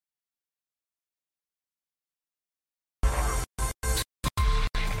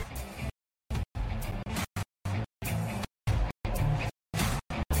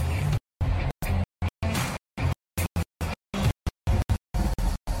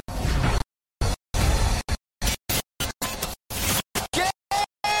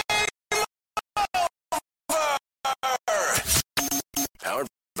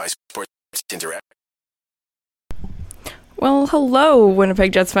Sports Interact. Well, hello,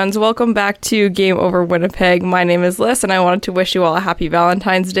 Winnipeg Jets fans. Welcome back to Game Over Winnipeg. My name is Liz, and I wanted to wish you all a happy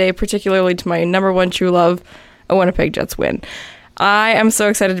Valentine's Day, particularly to my number one true love, a Winnipeg Jets win. I am so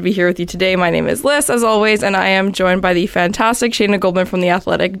excited to be here with you today. My name is Liz, as always, and I am joined by the fantastic Shayna Goldman from The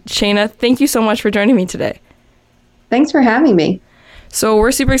Athletic. Shayna, thank you so much for joining me today. Thanks for having me. So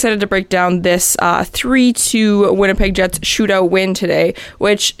we're super excited to break down this 3-2 Winnipeg Jets shootout win today,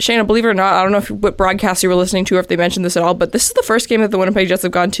 which, Shayna, believe it or not, I don't know what broadcast you were listening to or if they mentioned this at all, but this is the first game that the Winnipeg Jets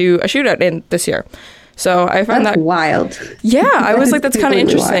have gone to a shootout in this year. So I found that's wild. Yeah, I was like, that's kind of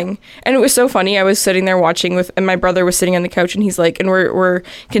interesting. Wild. And it was so funny. I was sitting there watching and my brother was sitting on the couch and he's like, and we're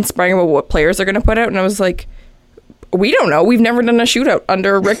conspiring about what players they're going to put out. And I was like, we don't know. We've never done a shootout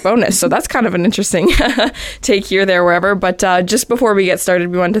under Rick Bowness. So that's kind of an interesting take here, there, wherever. But just before we get started,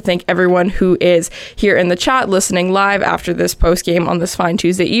 we wanted to thank everyone who is here in the chat, listening live after this post game on this fine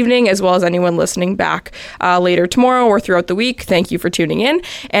Tuesday evening, as well as anyone listening back later tomorrow or throughout the week. Thank you for tuning in.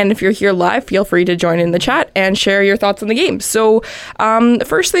 And if you're here live, feel free to join in the chat and share your thoughts on the game. So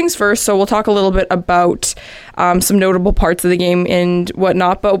first things first, so we'll talk a little bit about some notable parts of the game and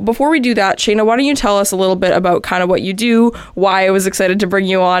whatnot. But before we do that, Shayna, why don't you tell us a little bit about kind of what you do, why I was excited to bring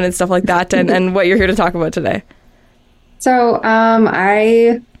you on and stuff like that, and what you're here to talk about today. So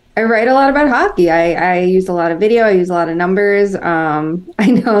I write a lot about hockey. I use a lot of video. I use a lot of numbers. I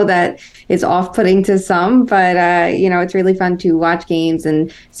know that it's off-putting to some, but it's really fun to watch games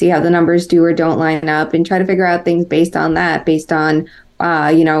and see how the numbers do or don't line up and try to figure out things based on that, based on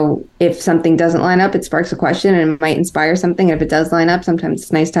if something doesn't line up, it sparks a question and it might inspire something. If it does line up, sometimes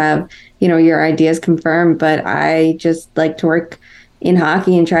it's nice to have, your ideas confirmed. But I just like to work in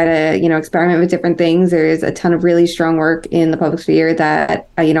hockey and try to, experiment with different things. There's a ton of really strong work in the public sphere that,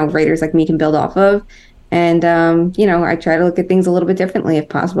 writers like me can build off of. And, I try to look at things a little bit differently if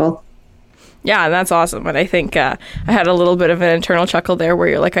possible. Yeah, that's awesome. And I think I had a little bit of an internal chuckle there where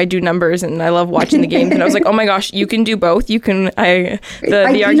you're like, I do numbers and I love watching the games. And I was like, oh my gosh, you can do both. You can, the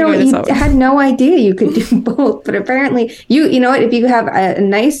argument is always. I had no idea you could do both. But apparently, you know what, if you have a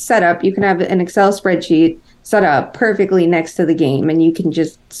nice setup, you can have an Excel spreadsheet set up perfectly next to the game and you can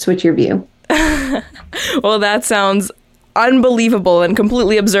just switch your view. Well, that sounds unbelievable and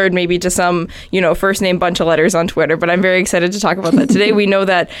completely absurd maybe to some, first name bunch of letters on Twitter, but I'm very excited to talk about that today. We know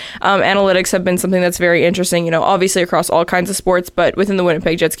that analytics have been something that's very interesting, obviously across all kinds of sports, but within the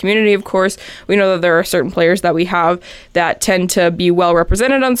Winnipeg Jets community, of course, we know that there are certain players that we have that tend to be well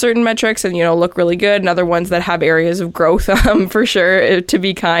represented on certain metrics and, look really good, and other ones that have areas of growth, for sure, to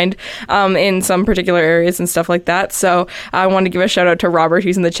be kind, in some particular areas and stuff like that. So I want to give a shout out to Robert,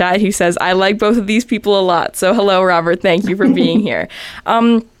 who's in the chat, who says, I like both of these people a lot. So hello, Robert. Thank you for being here.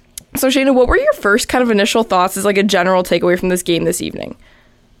 So Shayna, what were your first kind of initial thoughts as like a general takeaway from this game this evening?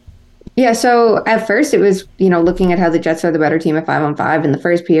 Yeah, so at first it was, looking at how the Jets are the better team at 5-on-5. In the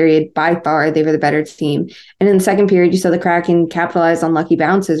first period, by far, they were the better team. And in the second period, you saw the Kraken capitalize on lucky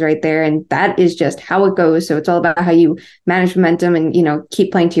bounces right there. And that is just how it goes. So it's all about how you manage momentum and,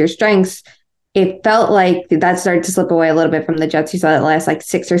 keep playing to your strengths. It felt like that started to slip away a little bit from the Jets. You saw that last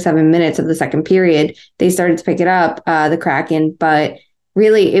 6 or 7 minutes of the second period. They started to pick it up, the Kraken. But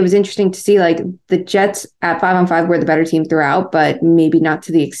really, it was interesting to see the Jets at 5-on-5 were the better team throughout, but maybe not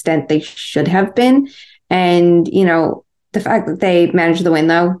to the extent they should have been. And, the fact that they managed the win,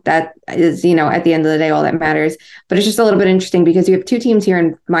 though, that is, at the end of the day, all that matters. But it's just a little bit interesting because you have two teams here,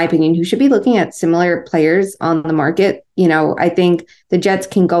 in my opinion, who should be looking at similar players on the market. I think the Jets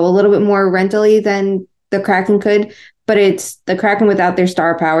can go a little bit more rentally than the Kraken could, but it's the Kraken without their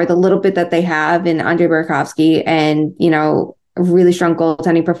star power, the little bit that they have in Andre Burakovsky and, a really strong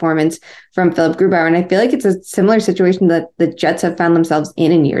goaltending performance from Philip Grubauer. And I feel like it's a similar situation that the Jets have found themselves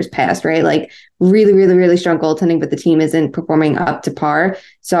in years past, right? Really, really, really strong goaltending, but the team isn't performing up to par.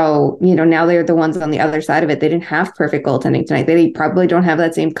 So, now they're the ones on the other side of it. They didn't have perfect goaltending tonight. They probably don't have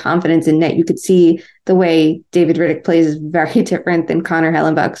that same confidence in net. You could see the way David Riddick plays is very different than Connor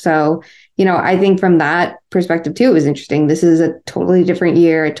Hellenbuck. So, I think from that perspective too, it was interesting. This is a totally different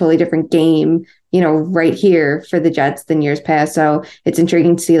year, a totally different game, right here for the Jets than years past. So it's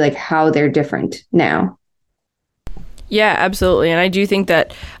intriguing to see how they're different now. Yeah, absolutely. And I do think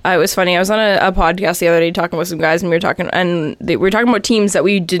that it was funny. I was on a podcast the other day talking with some guys, and we were talking about teams that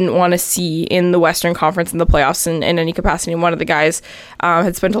we didn't want to see in the Western Conference in the playoffs in any capacity. And one of the guys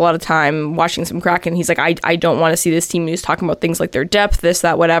had spent a lot of time watching some Kraken. He's like, I don't want to see this team. He was talking about things like their depth, this,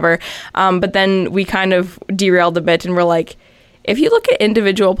 that, whatever. But then we kind of derailed a bit and we're like, if you look at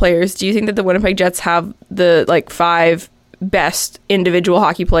individual players, do you think that the Winnipeg Jets have the 5 best individual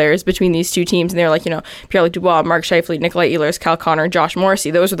hockey players between these two teams. And they're like, Pierre-Luc Dubois, Mark Scheifele, Nikolai Ehlers, Cal Connor, Josh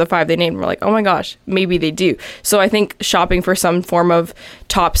Morrissey. Those are the 5 they named. We're like, oh my gosh, maybe they do. So I think shopping for some form of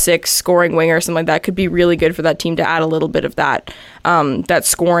top 6 scoring winger or something like that could be really good for that team to add a little bit of that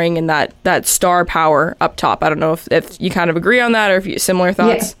scoring and that star power up top. I don't know if you kind of agree on that or if you similar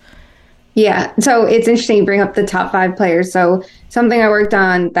thoughts. Yeah. So it's interesting you bring up the top 5 players. So something I worked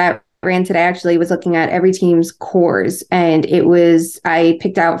on that ran today actually was looking at every team's cores, and I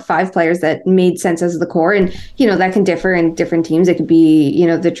picked out 5 players that made sense as the core, and that can differ in different teams. It could be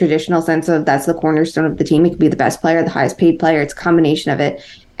the traditional sense of that's the cornerstone of the team. It could be the best player, the highest paid player. It's a combination of it,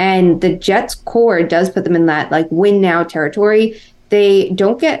 and the Jets core does put them in that like win now territory. They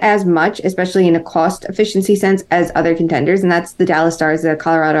don't get as much, especially in a cost efficiency sense, as other contenders, and that's the Dallas Stars, the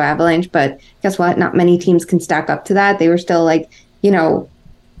Colorado Avalanche. But guess what? Not many teams can stack up to that. They were still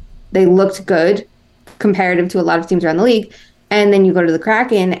they looked good comparative to a lot of teams around the league. And then you go to the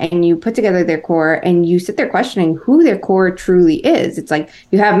Kraken and you put together their core and you sit there questioning who their core truly is. It's like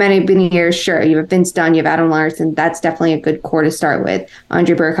you have Manny Beniers, sure. You have Vince Dunn, you have Adam Larson. That's definitely a good core to start with.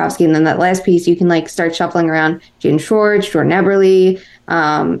 Andre Burakovsky. And then that last piece, you can start shuffling around Jaden Schwartz, Jordan Eberle.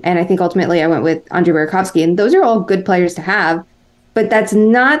 And I think ultimately I went with Andre Burakovsky. And those are all good players to have. But that's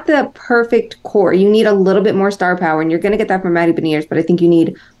not the perfect core. You need a little bit more star power, and you're going to get that from Matty Beniers, but I think you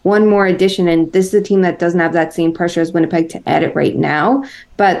need one more addition, and this is a team that doesn't have that same pressure as Winnipeg to add it right now,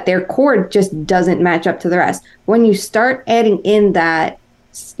 but their core just doesn't match up to the rest. When you start adding in that,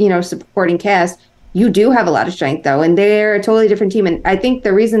 supporting cast, you do have a lot of strength, though, and they're a totally different team. And I think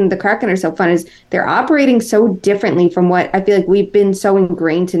the reason the Kraken are so fun is they're operating so differently from what I feel like we've been so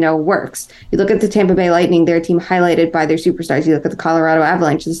ingrained to know works. You look at the Tampa Bay Lightning, their team highlighted by their superstars. You look at the Colorado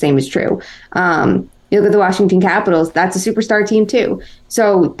Avalanche, the same is true. You look at the Washington Capitals, that's a superstar team, too.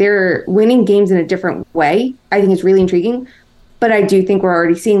 So they're winning games in a different way. I think it's really intriguing. But I do think we're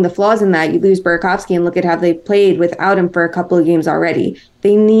already seeing the flaws in that. You lose Burakovsky and look at how they played without him for a couple of games already.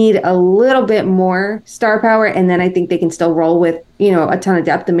 They need a little bit more star power, and then I think they can still roll with, a ton of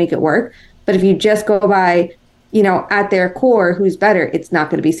depth and make it work. But if you just go by, at their core, who's better, it's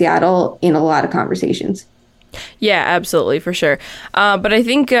not going to be Seattle in a lot of conversations. Yeah, absolutely, for sure. But I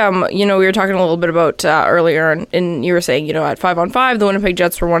think, we were talking a little bit about earlier, and you were saying, at 5-on-5, the Winnipeg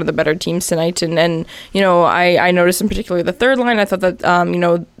Jets were one of the better teams tonight. And I noticed in particular the third line. I thought that,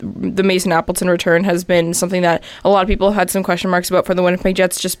 the Mason Appleton return has been something that a lot of people have had some question marks about for the Winnipeg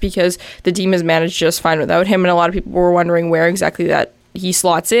Jets, just because the team has managed just fine without him. And a lot of people were wondering where exactly that he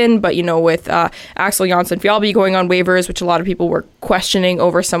slots in, but with Axel Jonsson-Fjällby going on waivers, which a lot of people were questioning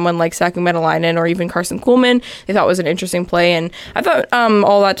over someone like Saku Metalainen or even Carson Kuhlman, they thought was an interesting play. And I thought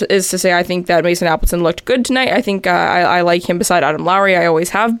all that is to say, I think that Mason Appleton looked good tonight. I think I like him beside Adam Lowry. I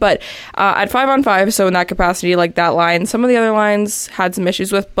always have, but at 5-on-5, so in that capacity, like that line, some of the other lines had some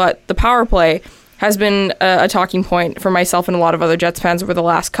issues with, but the power play has been a talking point for myself and a lot of other Jets fans over the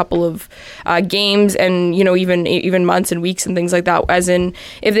last couple of games and, even months and weeks and things like that. As in,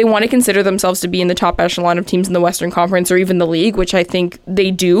 if they want to consider themselves to be in the top echelon of teams in the Western Conference or even the league, which I think they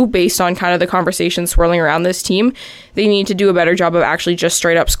do based on kind of the conversation swirling around this team, they need to do a better job of actually just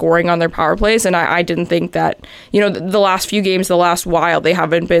straight up scoring on their power plays. And I didn't think that, the last few games, the last while, they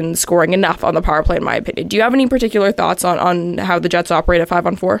haven't been scoring enough on the power play, in my opinion. Do you have any particular thoughts on how the Jets operate at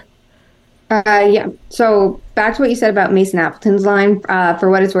 5-on-4? Yeah. So back to what you said about Mason Appleton's line, for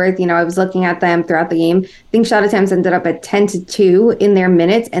what it's worth, I was looking at them throughout the game. I think shot attempts ended up at 10-2 in their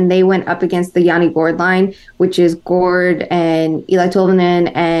minutes, and they went up against the Yanni Gourde line, which is Gourde and Eli Tolvanen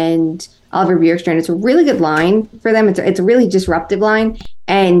and Oliver Bjorkstrand. It's a really good line for them. It's a really disruptive line,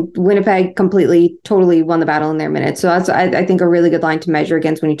 and Winnipeg totally won the battle in their minutes. So that's, I think, a really good line to measure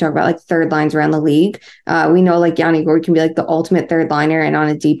against when you talk about like third lines around the league. We know like Yanni Gourde can be like the ultimate third liner, and on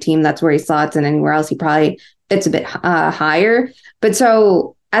a deep team, that's where he slots, and anywhere else he probably fits a bit higher. But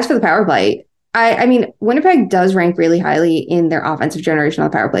so as for the power play, I mean, Winnipeg does rank really highly in their offensive generation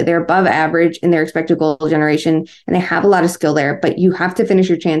on the power play. They're above average in their expected goal generation, and they have a lot of skill there, but you have to finish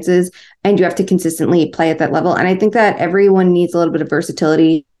your chances and you have to consistently play at that level. And I think that everyone needs a little bit of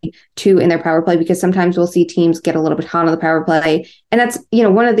versatility too in their power play, because sometimes we'll see teams get a little bit hot on the power play. And that's,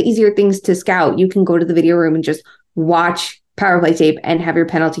 one of the easier things to scout. You can go to the video room and just watch power play tape and have your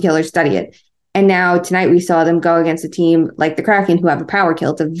penalty killer study it. And now tonight we saw them go against a team like the Kraken who have a power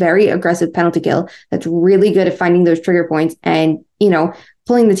kill. It's a very aggressive penalty kill that's really good at finding those trigger points and,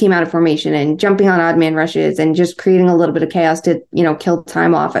 pulling the team out of formation and jumping on odd man rushes and just creating a little bit of chaos to, kill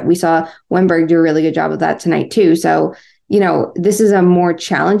time off. We saw Wenberg do a really good job of that tonight too. So, this is a more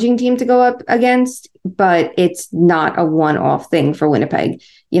challenging team to go up against, but it's not a one-off thing for Winnipeg.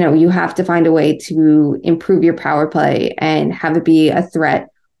 You have to find a way to improve your power play and have it be a threat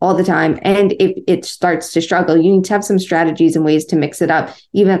all the time. And if it starts to struggle, you need to have some strategies and ways to mix it up,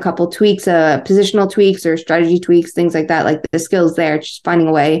 even a couple tweaks, positional tweaks or strategy tweaks, things like that, like the skills there, just finding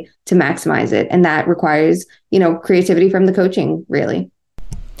a way to maximize it. And that requires, creativity from the coaching, really.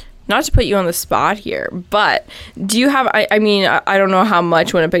 Not to put you on the spot here, but do you have, I mean, I don't know how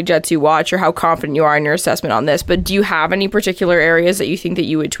much Winnipeg Jets you watch or how confident you are in your assessment on this, but do you have any particular areas that you think that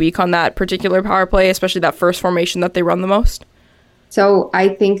you would tweak on that particular power play, especially that first formation that they run the most? So I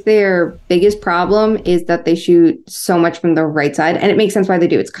think their biggest problem is that they shoot so much from the right side, and it makes sense why they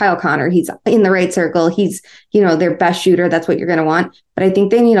do. It's Kyle Connor. He's in the right circle. He's, their best shooter. That's what you're going to want. But I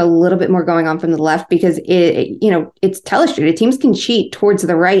think they need a little bit more going on from the left because it's telestrated. Teams can cheat towards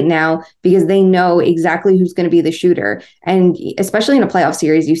the right now because they know exactly who's going to be the shooter. And especially in a playoff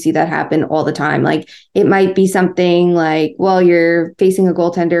series, you see that happen all the time. Like it might be something like, well, you're facing a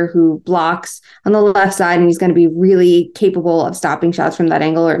goaltender who blocks on the left side and he's going to be really capable of stopping shots from that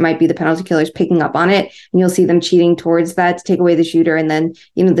angle, or it might be the penalty killers picking up on it and you'll see them cheating towards that to take away the shooter. And then,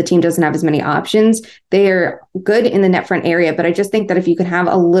 the team doesn't have as many options. They are good in the net front area, but I just think that if you could have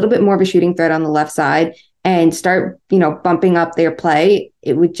a little bit more of a shooting threat on the left side and start, bumping up their play,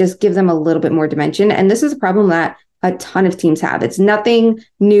 it would just give them a little bit more dimension. And this is a problem that a ton of teams have. It's nothing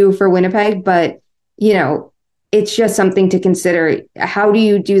new for Winnipeg, but, it's just something to consider. How do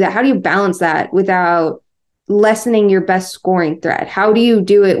you do that? How do you balance that without lessening your best scoring threat? How do you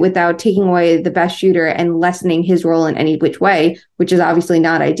do it without taking away the best shooter and lessening his role in any which way, which is obviously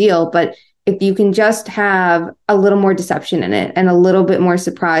not ideal, but if you can just have a little more deception in it and a little bit more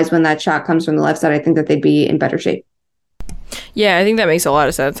surprise when that shot comes from the left side, I think that they'd be in better shape. Yeah, I think that makes a lot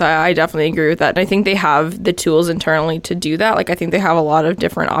of sense. I definitely agree with that. And I think they have the tools internally to do that. Like, I think they have a lot of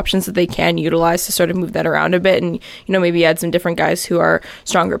different options that they can utilize to sort of move that around a bit and, maybe add some different guys who are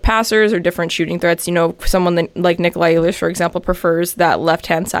stronger passers or different shooting threats. Someone like Nikolai Ehlers, for example, prefers that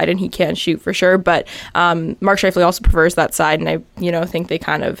left-hand side and he can shoot for sure. But Mark Scheifele also prefers that side. And I, think they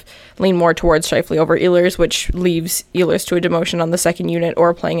kind of lean more towards Scheifele over Ehlers, which leaves Ehlers to a demotion on the second unit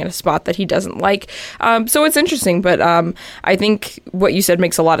or playing in a spot that he doesn't like. So it's interesting, but I think what you said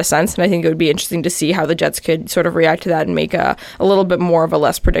makes a lot of sense, and I think it would be interesting to see how the Jets could sort of react to that and make a little bit more of a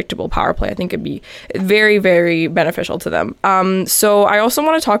less predictable power play. I think it'd be very, very beneficial to them. So I also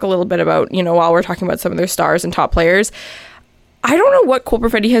want to talk a little bit about, while we're talking about some of their stars and top players, I don't know what Cole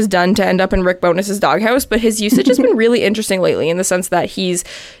Perfetti has done to end up in Rick Bowness's doghouse, but his usage has been really interesting lately in the sense that he's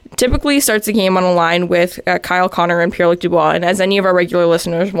typically starts a game on a line with Kyle Connor and Pierre-Luc Dubois. And as any of our regular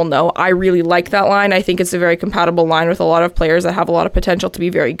listeners will know, I really like that line. I think it's a very compatible line with a lot of players that have a lot of potential to be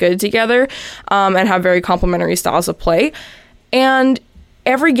very good together and have very complementary styles of play. And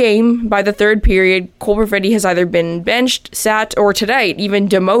every game, by the third period, Cole Perfetti has either been benched, sat, or tonight even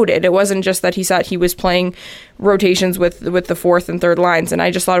demoted. It wasn't just that he sat; he was playing rotations with the fourth and third lines, and I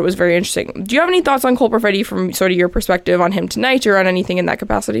just thought it was very interesting. Do you have any thoughts on Cole Perfetti from sort of your perspective on him tonight, or on anything in that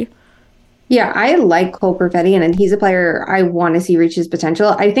capacity? Yeah, I like Cole Perfetti, and he's a player I want to see reach his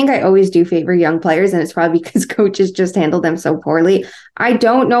potential. I think I always do favor young players, and it's probably because coaches just handle them so poorly. I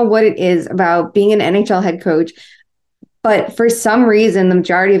don't know what it is about being an NHL head coach, but for some reason, the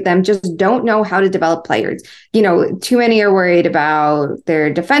majority of them just don't know how to develop players. Too many are worried about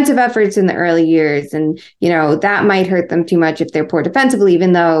their defensive efforts in the early years. And, that might hurt them too much if they're poor defensively,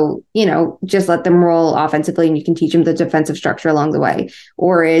 even though, just let them roll offensively and you can teach them the defensive structure along the way.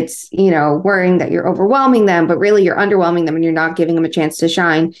 Or it's, worrying that you're overwhelming them, but really you're underwhelming them and you're not giving them a chance to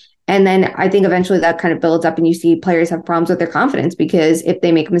shine. And then I think eventually that kind of builds up and you see players have problems with their confidence because if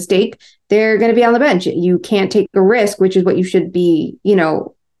they make a mistake, they're going to be on the bench. You can't take a risk, which is what you should be,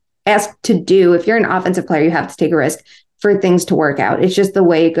 asked to do. If you're an offensive player, you have to take a risk for things to work out. It's just the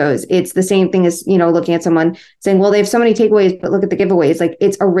way it goes. It's the same thing as, looking at someone saying, well, they have so many takeaways, but look at the giveaways. Like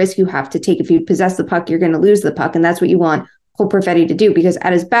it's a risk you have to take. If you possess the puck, you're going to lose the puck. And that's what you want Cole Perfetti to do because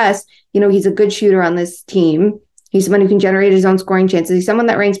at his best, he's a good shooter on this team. He's someone who can generate his own scoring chances. He's someone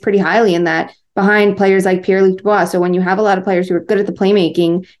that ranks pretty highly in that behind players like Pierre-Luc Dubois. So when you have a lot of players who are good at the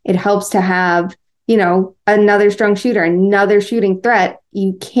playmaking, it helps to have, another strong shooter, another shooting threat.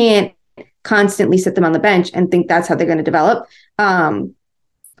 You can't constantly sit them on the bench and think that's how they're going to develop.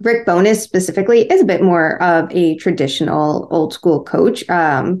 Rick Bowness specifically is a bit more of a traditional old school coach.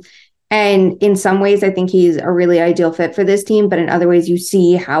 And in some ways, I think he's a really ideal fit for this team. But in other ways, you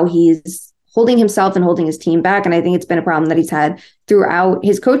see how he's holding himself and holding his team back. And I think it's been a problem that he's had throughout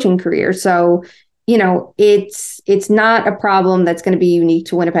his coaching career. So, it's not a problem that's going to be unique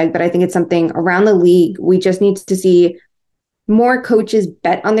to Winnipeg, but I think it's something around the league. We just need to see more coaches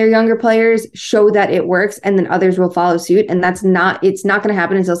bet on their younger players, show that it works, and then others will follow suit. And it's not going to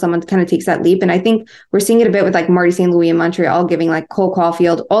happen until someone kind of takes that leap. And I think we're seeing it a bit with like Marty St. Louis in Montreal, giving like Cole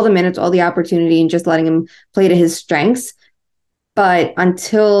Caulfield all the minutes, all the opportunity, and just letting him play to his strengths. But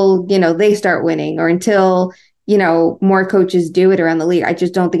until, they start winning, or until, more coaches do it around the league, I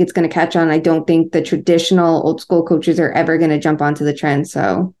just don't think it's going to catch on. I don't think the traditional old school coaches are ever going to jump onto the trend.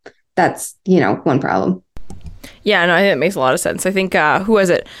 So that's, one problem. Yeah, no, I think it makes a lot of sense. I think, who was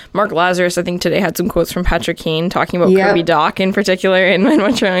it? Mark Lazarus, I think today had some quotes from Patrick Kane talking about Kirby Dach in particular in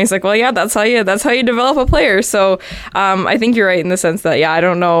Montreal. He's like, well, yeah, that's how you develop a player. So I think you're right in the sense that, yeah, I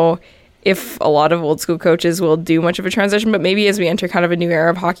don't know if a lot of old school coaches will do much of a transition, but maybe as we enter kind of a new era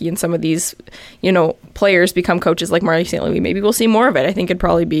of hockey and some of these, players become coaches like Marty St. Louis, maybe we'll see more of it. I think it'd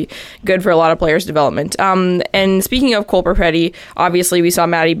probably be good for a lot of players' development. And speaking of Cole Perfetti, obviously we saw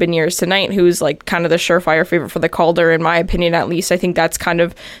Matty Beniers tonight, who's like kind of the surefire favorite for the Calder, in my opinion, at least. I think that's kind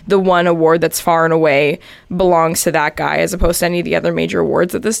of the one award that's far and away belongs to that guy as opposed to any of the other major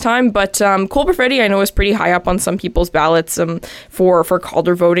awards at this time. But Cole Perfetti, I know, is pretty high up on some people's ballots for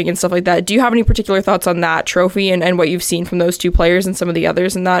Calder voting and stuff like that. Do you have any particular thoughts on that trophy and what you've seen from those two players and some of the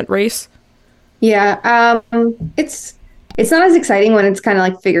others in that race? Yeah, it's not as exciting when it's kind of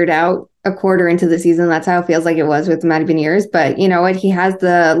like figured out a quarter into the season. That's how it feels like it was with Matty Beniers. But you know what? He has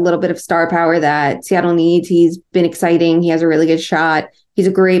the little bit of star power that Seattle needs. He's been exciting. He has a really good shot. He's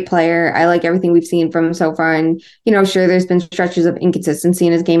a great player. I like everything we've seen from him so far. And, sure, there's been stretches of inconsistency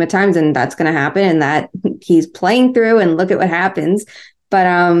in his game at times, and that's going to happen, and that he's playing through, and look at what happens.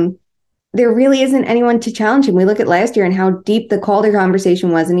 But there really isn't anyone to challenge him. We look at last year and how deep the Calder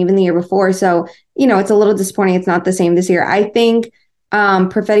conversation was, and even the year before. So, it's a little disappointing. It's not the same this year. I think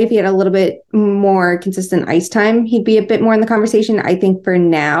Perfetti, if he had a little bit more consistent ice time, he'd be a bit more in the conversation. I think for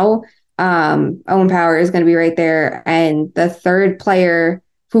now, Owen Power is going to be right there. And the third player,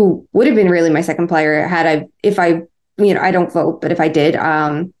 who would have been really my second player if I don't vote, but if I did,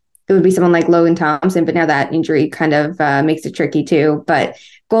 it would be someone like Logan Thompson. But now that injury kind of makes it tricky too. But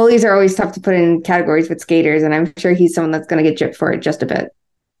goalies are always tough to put in categories with skaters, and I'm sure he's someone that's going to get gypped for it just a bit.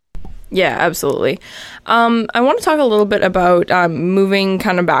 Yeah, absolutely. I want to talk a little bit about moving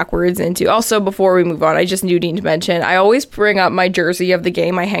kind of backwards into, also before we move on, I just need to mention, I always bring up my jersey of the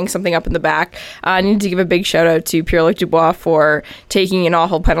game. I hang something up in the back. I need to give a big shout out to Pierre-Luc Dubois for taking an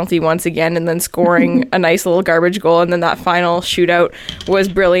awful penalty once again and then scoring a nice little garbage goal. And then that final shootout was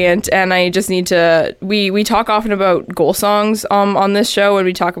brilliant. And I just need to, we talk often about goal songs on this show, and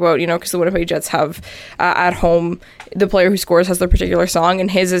we talk about, because the Winnipeg Jets have at home, the player who scores has their particular song, and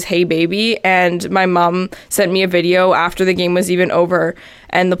his is Hey Baby. And my mom sent me a video after the game was even over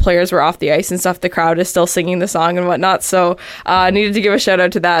and the players were off the ice and stuff. The crowd is still singing the song and whatnot. So I needed to give a shout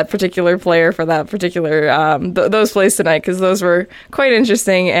out to that particular player for that particular those plays tonight, because those were quite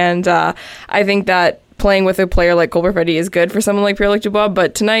interesting. And I think that playing with a player like Cole Perfetti is good for someone like Pierre-Luc Dubois,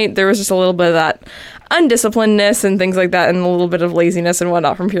 but tonight there was just a little bit of that undisciplinedness and things like that, and a little bit of laziness and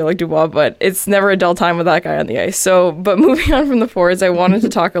whatnot from Pierre-Luc Dubois, but it's never a dull time with that guy on the ice. So, but moving on from the forwards, I wanted to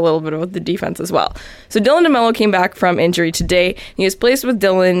talk a little bit about the defense as well. So Dylan DeMello came back from injury today. He was placed with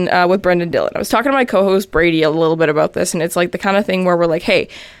Brendan Dillon. I was talking to my co-host Brady a little bit about this, and it's like the kind of thing where we're like, hey,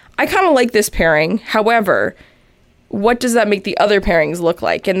 I kind of like this pairing. However, what does that make the other pairings look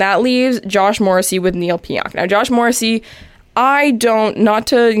like? And that leaves Josh Morrissey with Neil Pionk. Now, Josh Morrissey, I don't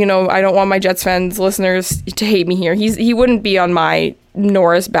want my Jets fans, listeners to hate me here. He wouldn't be on my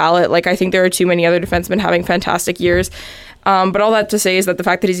Norris ballot. Like, I think there are too many other defensemen having fantastic years. But all that to say is that the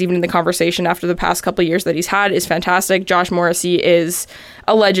fact that he's even in the conversation after the past couple of years that he's had is fantastic. Josh Morrissey is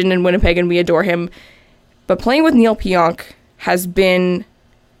a legend in Winnipeg, and we adore him. But playing with Neil Pionk has been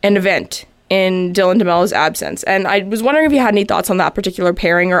an event in Dylan DeMello's absence. And I was wondering if you had any thoughts on that particular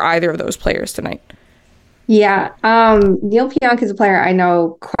pairing or either of those players tonight. Yeah, Neil Pionk is a player I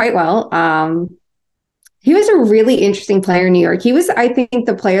know quite well. He was a really interesting player in New York. He was, I think,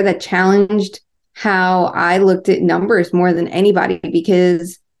 the player that challenged how I looked at numbers more than anybody,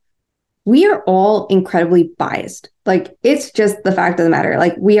 because we are all incredibly biased. Like, it's just the fact of the matter.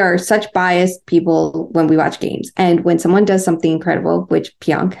 Like, we are such biased people when we watch games. And when someone does something incredible, which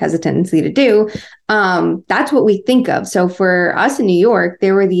Pionk has a tendency to do, that's what we think of. So for us in New York,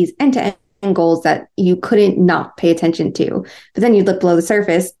 there were these end-to-end goals that you couldn't not pay attention to. But then you'd look below the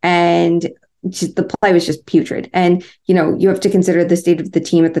surface and the play was just putrid. And, you have to consider the state of the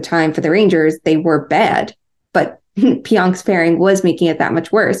team at the time for the Rangers. They were bad, but Pionk's pairing was making it that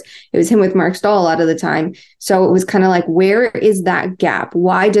much worse. It was him with Mark Stahl a lot of the time. So it was kind of like, where is that gap?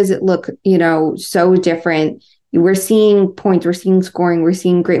 Why does it look, so different? we're seeing points, we're seeing scoring, we're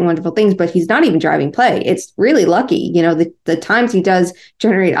seeing great and wonderful things, but he's not even driving play. It's really lucky. The times he does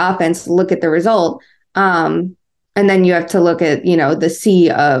generate offense, look at the result. And then you have to look at, the sea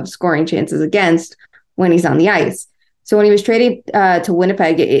of scoring chances against when he's on the ice. So when he was traded to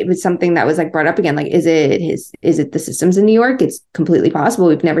Winnipeg, it was something that was like brought up again. Like, is it the systems in New York? It's completely possible.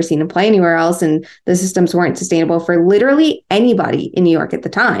 We've never seen him play anywhere else, and the systems weren't sustainable for literally anybody in New York at the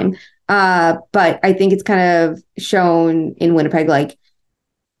time. But I think it's kind of shown in Winnipeg, like,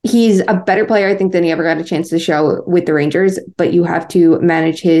 he's a better player, I think, than he ever got a chance to show with the Rangers, but you have to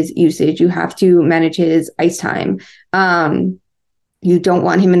manage his usage. You have to manage his ice time. You don't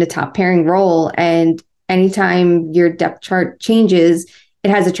want him in a top pairing role. And anytime your depth chart changes,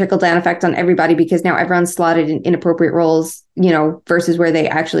 it has a trickle down effect on everybody because now everyone's slotted in inappropriate roles, versus where they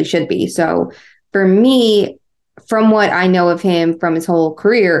actually should be. So for me, from what I know of him from his whole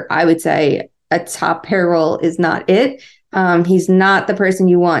career, I would say a top pair role is not it. He's not the person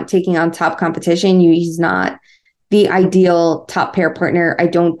you want taking on top competition. He's not the ideal top pair partner. I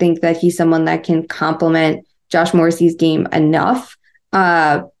don't think that he's someone that can complement Josh Morrissey's game enough.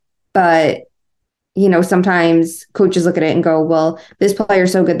 But sometimes coaches look at it and go, well, this player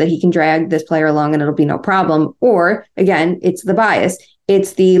is so good that he can drag this player along and it'll be no problem. Or again, it's the bias.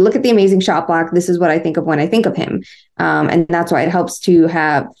 It's the look at the amazing shot block. This is what I think of when I think of him. And that's why it helps to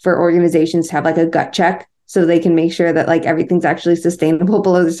have, for organizations to have like a gut check so they can make sure that like everything's actually sustainable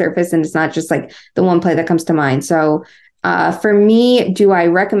below the surface. And it's not just like the one play that comes to mind. So for me, do I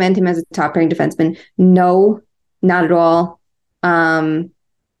recommend him as a top pairing defenseman? No, not at all.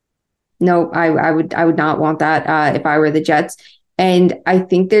 No, I would not want that if I were the Jets. And I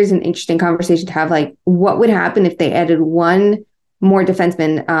think there's an interesting conversation to have, like, what would happen if they added one more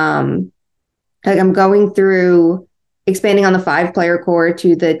defenseman? Like, I'm going through expanding on the 5-player core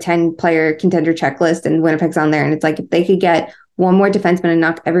to the 10-player contender checklist, and Winnipeg's on there. And it's like, if they could get one more defenseman and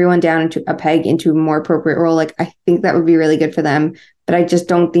knock everyone down into a peg into a more appropriate role, like, I think that would be really good for them. But I just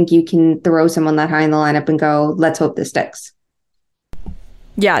don't think you can throw someone that high in the lineup and go, let's hope this sticks.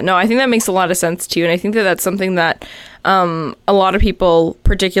 Yeah, no, I think that makes a lot of sense too. And I think that that's something that a lot of people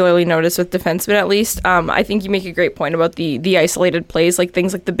particularly notice with defensemen, at least. I think you make a great point about the isolated plays, like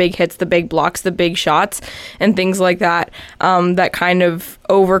things like the big hits, the big blocks, the big shots, and things like that, that kind of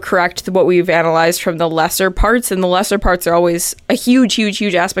overcorrect what we've analyzed from the lesser parts. And the lesser parts are always a huge, huge,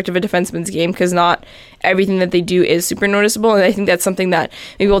 huge aspect of a defenseman's game because not everything that they do is super noticeable. And I think that's something that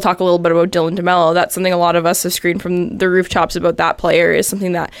maybe we'll talk a little bit about Dylan DeMello. That's something a lot of us have screamed from the rooftops about that player, is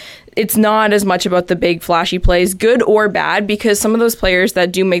something that it's not as much about the big flashy plays, good or bad, because some of those players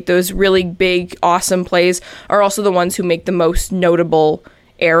that do make those really big, awesome plays are also the ones who make the most notable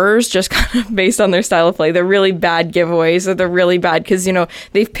errors, just kind of based on their style of play. They're really bad giveaways, or they're really bad because,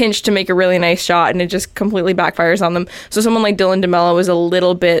 they've pinched to make a really nice shot and it just completely backfires on them. So someone like Dylan DeMello is a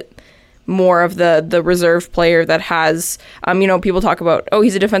little bit more of the reserve player that has, people talk about, oh,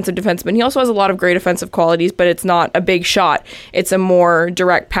 he's a defensive defenseman. He also has a lot of great offensive qualities, but it's not a big shot. It's a more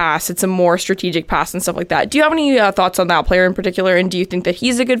direct pass. It's a more strategic pass and stuff like that. Do you have any thoughts on that player in particular? And do you think that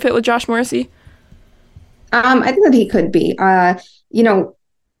he's a good fit with Josh Morrissey? I think that he could be.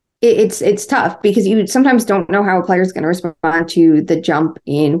 It's tough because you sometimes don't know how a player is going to respond to the jump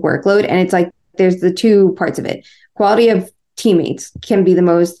in workload. And it's like, there's the two parts of it. Quality of teammates can be the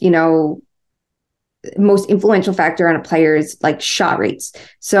most influential factor on a player's like shot rates.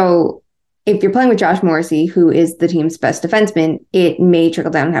 So if you're playing with Josh Morrissey, who is the team's best defenseman, it may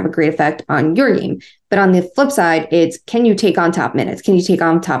trickle down and have a great effect on your game. But on the flip side, it's, can you take on top minutes? Can you take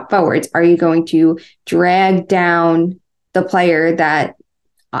on top forwards? Are you going to drag down the player that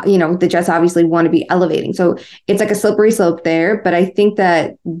the Jets obviously want to be elevating? So it's like a slippery slope there, but I think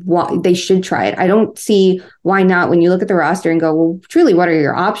that they should try it. I don't see why not when you look at the roster and go, well, truly, what are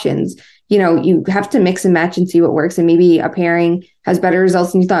your options? You have to mix and match and see what works. And maybe a pairing has better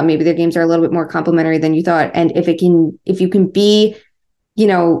results than you thought. Maybe their games are a little bit more complementary than you thought. And if you can be,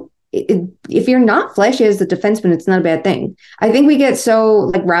 if you're not flashy as a defenseman, it's not a bad thing. I think we get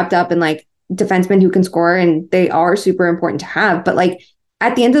so like wrapped up in like defensemen who can score, and they are super important to have. But like,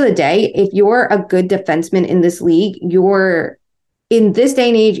 at the end of the day, if you're a good defenseman in this league, in this day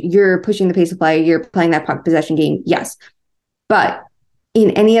and age, you're pushing the pace of play, you're playing that puck possession game, yes. But in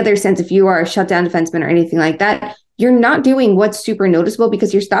any other sense, if you are a shutdown defenseman or anything like that, you're not doing what's super noticeable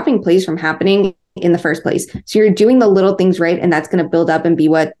because you're stopping plays from happening in the first place. So you're doing the little things right, and that's going to build up and be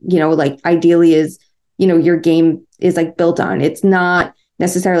what, like ideally is, your game is like built on. It's not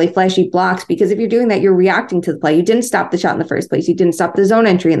necessarily flashy blocks, because if you're doing that, you're reacting to the play. You didn't stop the shot in the first place. You didn't stop the zone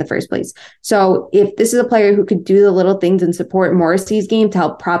entry in the first place. So if this is a player who could do the little things and support Morrissey's game to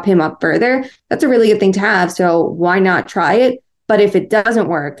help prop him up further, that's a really good thing to have. So why not try it? But if it doesn't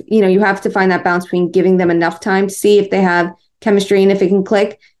work, you have to find that balance between giving them enough time to see if they have chemistry and if it can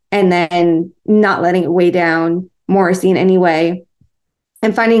click, and then not letting it weigh down Morrissey in any way,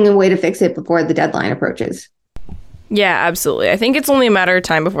 and finding a way to fix it before the deadline approaches. Yeah, absolutely. I think it's only a matter of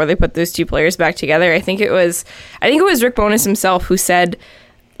time before they put those two players back together. I think it was Rick Bowness himself who said,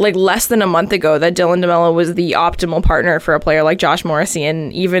 like, less than a month ago that Dylan DeMello was the optimal partner for a player like Josh Morrissey.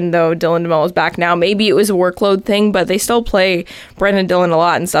 And even though Dylan DeMello is back now, maybe it was a workload thing, but they still play Brendan Dillon a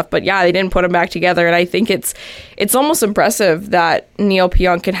lot and stuff. But yeah, they didn't put them back together. And I think it's almost impressive that Neil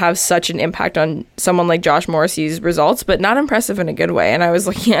Pionk can have such an impact on someone like Josh Morrissey's results, but not impressive in a good way. And I was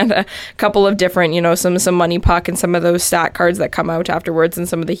looking at a couple of different, some money puck and some of those stat cards that come out afterwards, and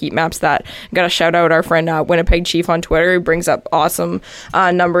some of the heat maps that got to shout out our friend Winnipeg Chief on Twitter. He brings up awesome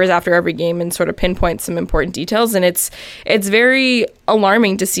numbers after every game and sort of pinpoints some important details. And it's very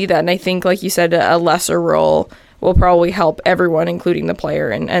alarming to see that. And I think, like you said, a lesser role will probably help everyone, including the player,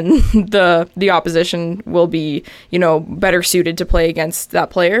 and the opposition will be, better suited to play against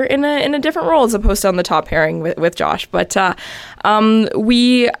that player in a different role as opposed to on the top pairing with Josh. But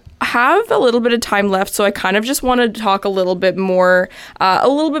we have a little bit of time left, so I kind of just wanted to talk a little bit more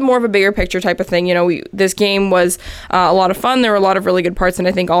of a bigger picture type of thing. This game was a lot of fun. There were a lot of really good parts, and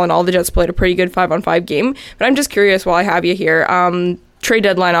I think all in all, the Jets played a pretty good 5-on-5 game. But I'm just curious, while I have you here, trade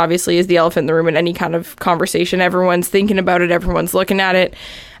deadline obviously is the elephant in the room in any kind of conversation. Everyone's thinking about it. Everyone's looking at it.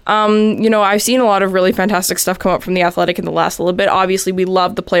 I've seen a lot of really fantastic stuff come up from The Athletic in the last little bit. Obviously, we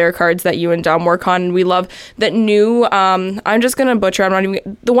love the player cards that you and Dom work on, and we love that new, I'm just going to butcher, I'm not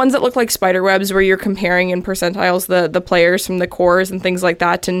even, the ones that look like spider webs where you're comparing in percentiles the players from the cores and things like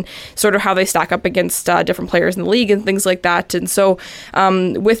that, and sort of how they stack up against different players in the league and things like that. And so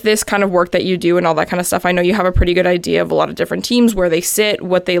with this kind of work that you do and all that kind of stuff, I know you have a pretty good idea of a lot of different teams, where they sit,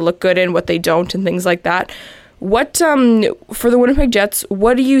 what they look good in, what they don't, and things like that. What, for the Winnipeg Jets,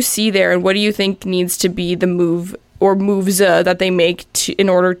 what do you see there, and what do you think needs to be the move or moves that they make in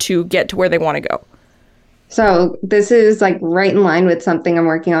order to get to where they want to go? So this is like right in line with something I'm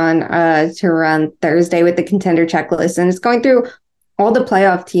working on to run Thursday with the contender checklist. And it's going through all the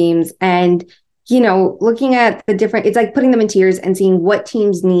playoff teams and, looking at the different, it's like putting them in tiers and seeing what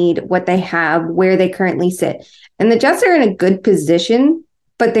teams need, what they have, where they currently sit. And the Jets are in a good position,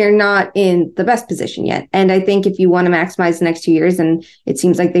 but they're not in the best position yet. And I think if you want to maximize the next 2 years, and it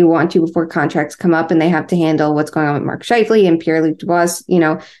seems like they want to before contracts come up and they have to handle what's going on with Mark Scheifele and Pierre-Luc Dubois,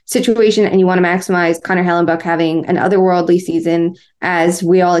 situation, and you want to maximize Connor Hellenbuck having an otherworldly season, as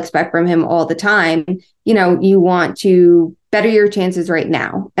we all expect from him all the time, you want to better your chances right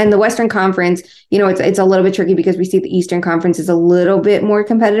now. And the Western Conference, it's a little bit tricky because we see the Eastern Conference is a little bit more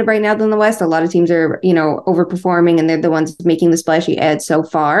competitive right now than the West. A lot of teams are, overperforming, and they're the ones making the splashy ads so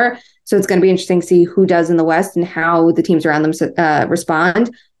far. So it's going to be interesting to see who does in the West and how the teams around them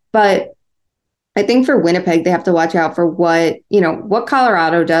respond. But I think for Winnipeg, they have to watch out for what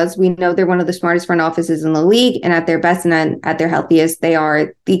Colorado does. We know they're one of the smartest front offices in the league, and at their best and at their healthiest, they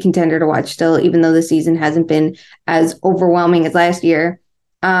are the contender to watch still, even though the season hasn't been as overwhelming as last year.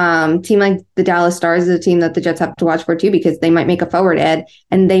 Team like the Dallas Stars is a team that the Jets have to watch for too, because they might make a forward ad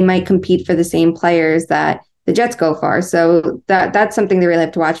and they might compete for the same players that the Jets go for. So that's something they really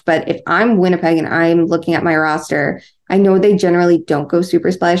have to watch. But if I'm Winnipeg and I'm looking at my roster, I know they generally don't go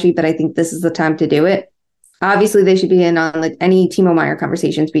super splashy, but I think this is the time to do it. Obviously, they should be in on any Timo Meier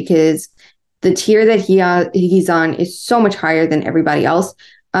conversations, because the tier that he's on is so much higher than everybody else.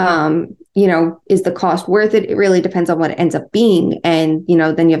 Is the cost worth it? It really depends on what it ends up being. And,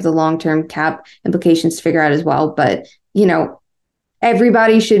 then you have the long-term cap implications to figure out as well. But,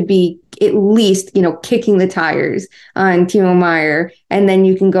 everybody should be at least, kicking the tires on Timo Meier, and then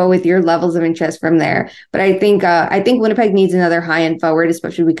you can go with your levels of interest from there. But I think Winnipeg needs another high-end forward,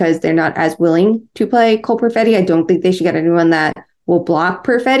 especially because they're not as willing to play Cole Perfetti. I don't think they should get anyone that will block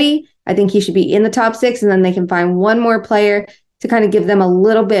Perfetti. I think he should be in the top 6, and then they can find one more player to kind of give them a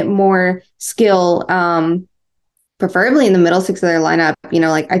little bit more skill, preferably in the middle 6 of their lineup.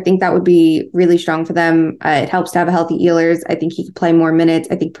 I think that would be really strong for them. It helps to have a healthy Ehlers. I think he could play more minutes.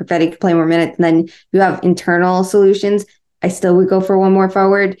 I think Perfetti could play more minutes. And then you have internal solutions. I still would go for one more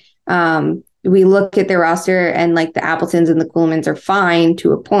forward. We look at their roster, and like the Appletons and the Kuhlmans are fine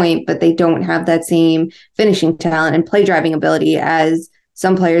to a point, but they don't have that same finishing talent and play driving ability as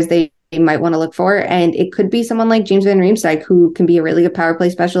some players they might want to look for. And it could be someone like James Van Riemsdyk, who can be a really good power play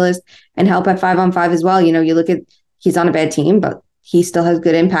specialist and help at 5-on-5 as well. You look at, he's on a bad team, but he still has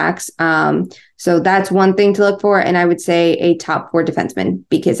good impacts. So that's one thing to look for. And I would say a top 4 defenseman,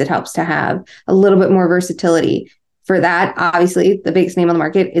 because it helps to have a little bit more versatility. For that, obviously, the biggest name on the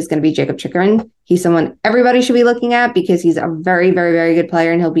market is going to be Jacob Chikrin. He's someone everybody should be looking at because he's a very, very, very good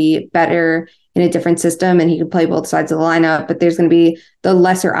player, and he'll be better in a different system, and he can play both sides of the lineup. But there's going to be the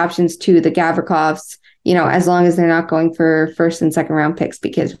lesser options to the Gavrikovs, as long as they're not going for first and second round picks,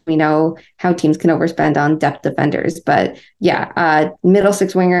 because we know how teams can overspend on depth defenders. But yeah, middle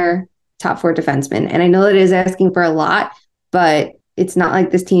 6 winger, top 4 defenseman. And I know that is asking for a lot, but it's not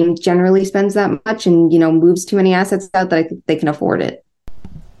like this team generally spends that much and, moves too many assets out that I think they can afford it.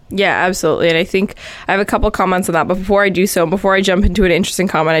 Yeah, absolutely. And I think I have a couple comments on that. But before I do so, before I jump into an interesting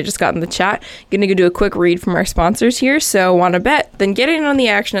comment I just got in the chat, I'm going to go do a quick read from our sponsors here. So want to bet? Then get in on the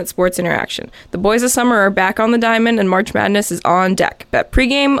action at Sports Interaction. The boys of summer are back on the diamond and March Madness is on deck. Bet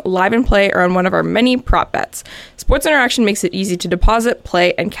pregame, live and play, or on one of our many prop bets. Sports Interaction makes it easy to deposit,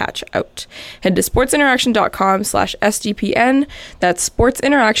 play, and catch out. Head to sportsinteraction.com/SDPN. That's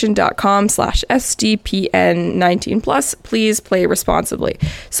sportsinteraction.com/SDPN 19+. Please play responsibly.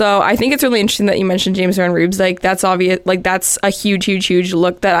 So I think it's really interesting that you mentioned James Van Riemsdyk. Like, that's obvious. Like, that's a huge, huge, huge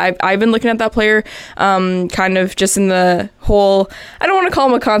look that I've been looking at that player kind of just in the whole, I don't want to call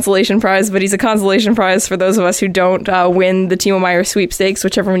him a consolation prize, but he's a consolation prize for those of us who don't win the Timo Meier sweepstakes,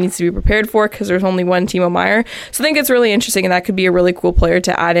 which everyone needs to be prepared for because there's only one Timo Meier. So I think it's really interesting, and that could be a really cool player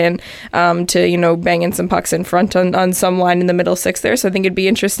to add in to, bang in some pucks in front on some line in the middle 6 there. So I think it'd be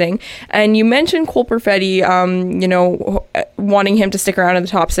interesting. And you mentioned Cole Perfetti, wanting him to stick around in the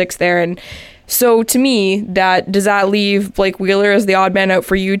top 6 there. And so to me, does that leave Blake Wheeler as the odd man out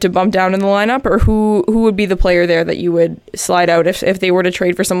for you to bump down in the lineup? Or who would be the player there that you would slide out if they were to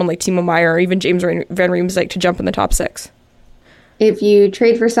trade for someone like Timo Meier or even James Van Riemsdyk to jump in the top 6? If you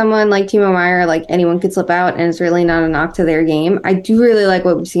trade for someone like Timo Meier, like, anyone could slip out, and it's really not a knock to their game. I do really like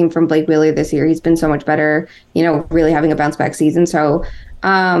what we've seen from Blake Wheeler this year. He's been so much better, really having a bounce back season. So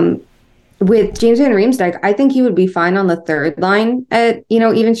with James Van Riemsdyk, I think he would be fine on the third line at,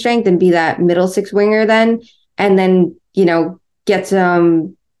 even strength and be that middle 6 winger then. And then, get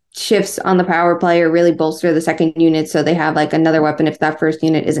some shifts on the power play or really bolster the second unit so they have like another weapon if that first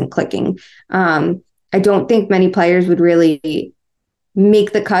unit isn't clicking. I don't think many players would really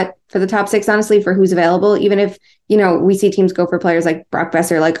make the cut for the top 6, honestly, for who's available. Even if, we see teams go for players like Brock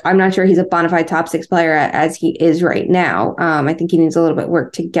Besser, like, I'm not sure he's a bona fide top 6 player as he is right now. I think he needs a little bit of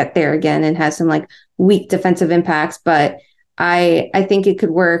work to get there again and has some like weak defensive impacts, but I think it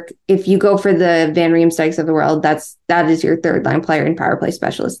could work if you go for the Van Riemsdyks of the world. That is your third line player and power play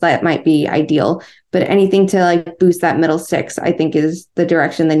specialist. That might be ideal, but anything to like boost that middle 6, I think, is the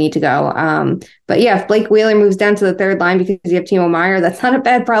direction they need to go. But yeah, if Blake Wheeler moves down to the third line because you have Timo Meier, that's not a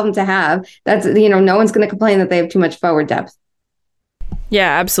bad problem to have. That's, no one's going to complain that they have too much forward depth.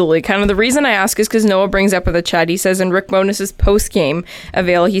 Yeah, absolutely. Kind of the reason I ask is because Noah brings up in the chat, he says in Rick Bonus's post-game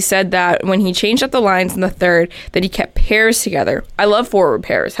avail, he said that when he changed up the lines in the third, that he kept pairs together. I love forward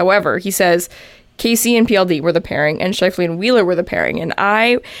pairs. However, he says KC and PLD were the pairing, and Scheifele and Wheeler were the pairing.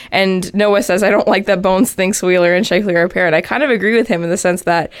 And Noah says, I don't like that Bones thinks Wheeler and Scheifele are a pair. And I kind of agree with him in the sense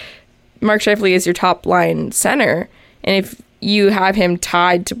that Mark Scheifele is your top line center. And if you have him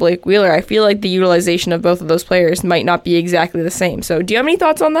tied to Blake Wheeler, I feel like the utilization of both of those players might not be exactly the same. So do you have any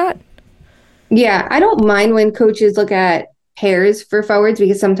thoughts on that? Yeah, I don't mind when coaches look at pairs for forwards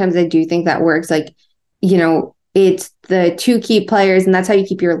because sometimes I do think that works. Like, it's the 2 key players, and that's how you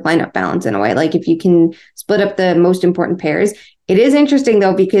keep your lineup balance in a way. Like, if you can split up the most important pairs. It is interesting,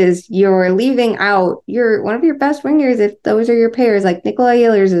 though, because you're leaving out one of your best wingers if those are your pairs. Like, Nikolai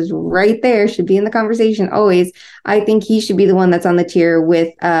Ehlers is right there, should be in the conversation always. I think he should be the one that's on the tier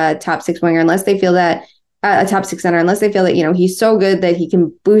with a top 6 winger, unless they feel that a top 6 center, unless they feel that, he's so good that he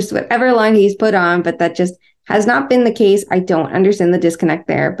can boost whatever line he's put on, but that just has not been the case. I don't understand the disconnect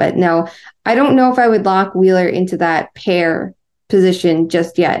there, but no, I don't know if I would lock Wheeler into that pair position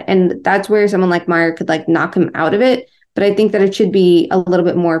just yet. And that's where someone like Meier could like knock him out of it. But I think that it should be a little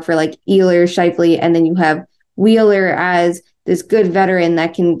bit more for like Ehlers, Scheifele, and then you have Wheeler as this good veteran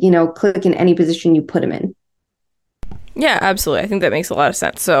that can, click in any position you put him in. Yeah, absolutely. I think that makes a lot of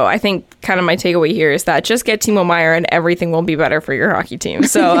sense. So I think kind of my takeaway here is that just get Timo Meier and everything will be better for your hockey team.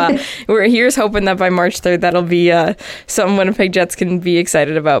 So here's hoping that by March 3rd, that'll be something Winnipeg Jets can be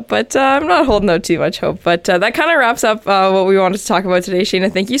excited about. But I'm not holding out too much hope. But that kind of wraps up what we wanted to talk about today.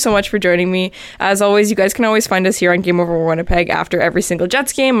 Shayna, thank you so much for joining me. As always, you guys can always find us here on Game Over Winnipeg after every single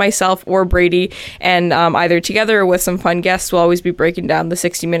Jets game, myself or Brady, and either together or with some fun guests. We'll always be breaking down the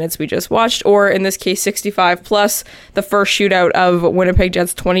 60 minutes we just watched, or in this case, 65 plus the first shootout of Winnipeg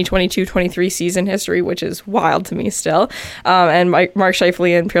Jets 2022-23 season history, which is wild to me still. And Mark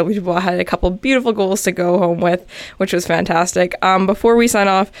Scheifele and Pierre-Luc Dubois had a couple beautiful goals to go home with, which was fantastic. Before we sign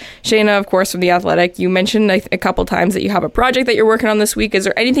off, Shayna, of course, from The Athletic, you mentioned a couple times that you have a project that you're working on this week. Is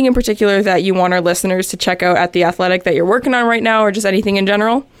there anything in particular that you want our listeners to check out at The Athletic that you're working on right now, or just anything in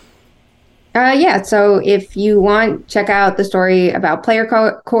general? Yeah, so if you want, check out the story about player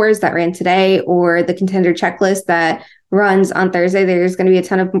cores that ran today, or the contender checklist that runs on Thursday. There's going to be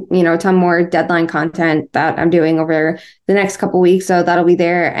a ton more deadline content that I'm doing over the next couple weeks, so that'll be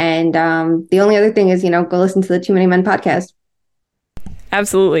there. And the only other thing is, go listen to the Too Many Men podcast.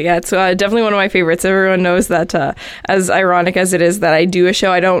 Absolutely. Yeah, it's definitely one of my favorites. Everyone knows that, as ironic as it is that I do a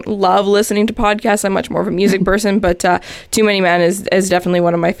show, I don't love listening to podcasts. I'm much more of a music person, but Too Many Men is definitely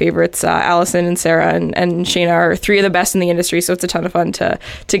one of my favorites. Allison and Sarah and Shayna are three of the best in the industry, so it's a ton of fun to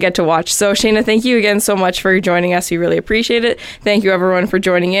get to watch. So Shayna, thank you again so much for joining us. We really appreciate it. Thank you everyone for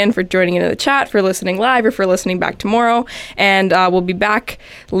joining in the chat, for listening live, or for listening back tomorrow. And we'll be back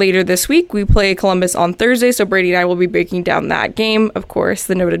later this week. We play Columbus on Thursday, so Brady and I will be breaking down that game. Of course,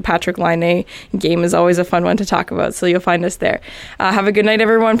 the noted Patrick Laine game is always a fun one to talk about, so you'll find us there. Have a good night,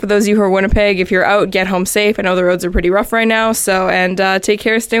 everyone. For those of you who are Winnipeg, if you're out, get home safe. I know the roads are pretty rough right now, and take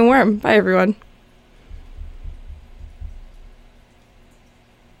care, stay warm. Bye, everyone.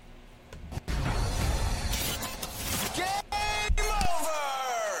 Game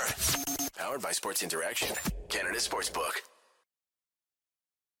over! Powered by Sports Interaction, Canada Sportsbook.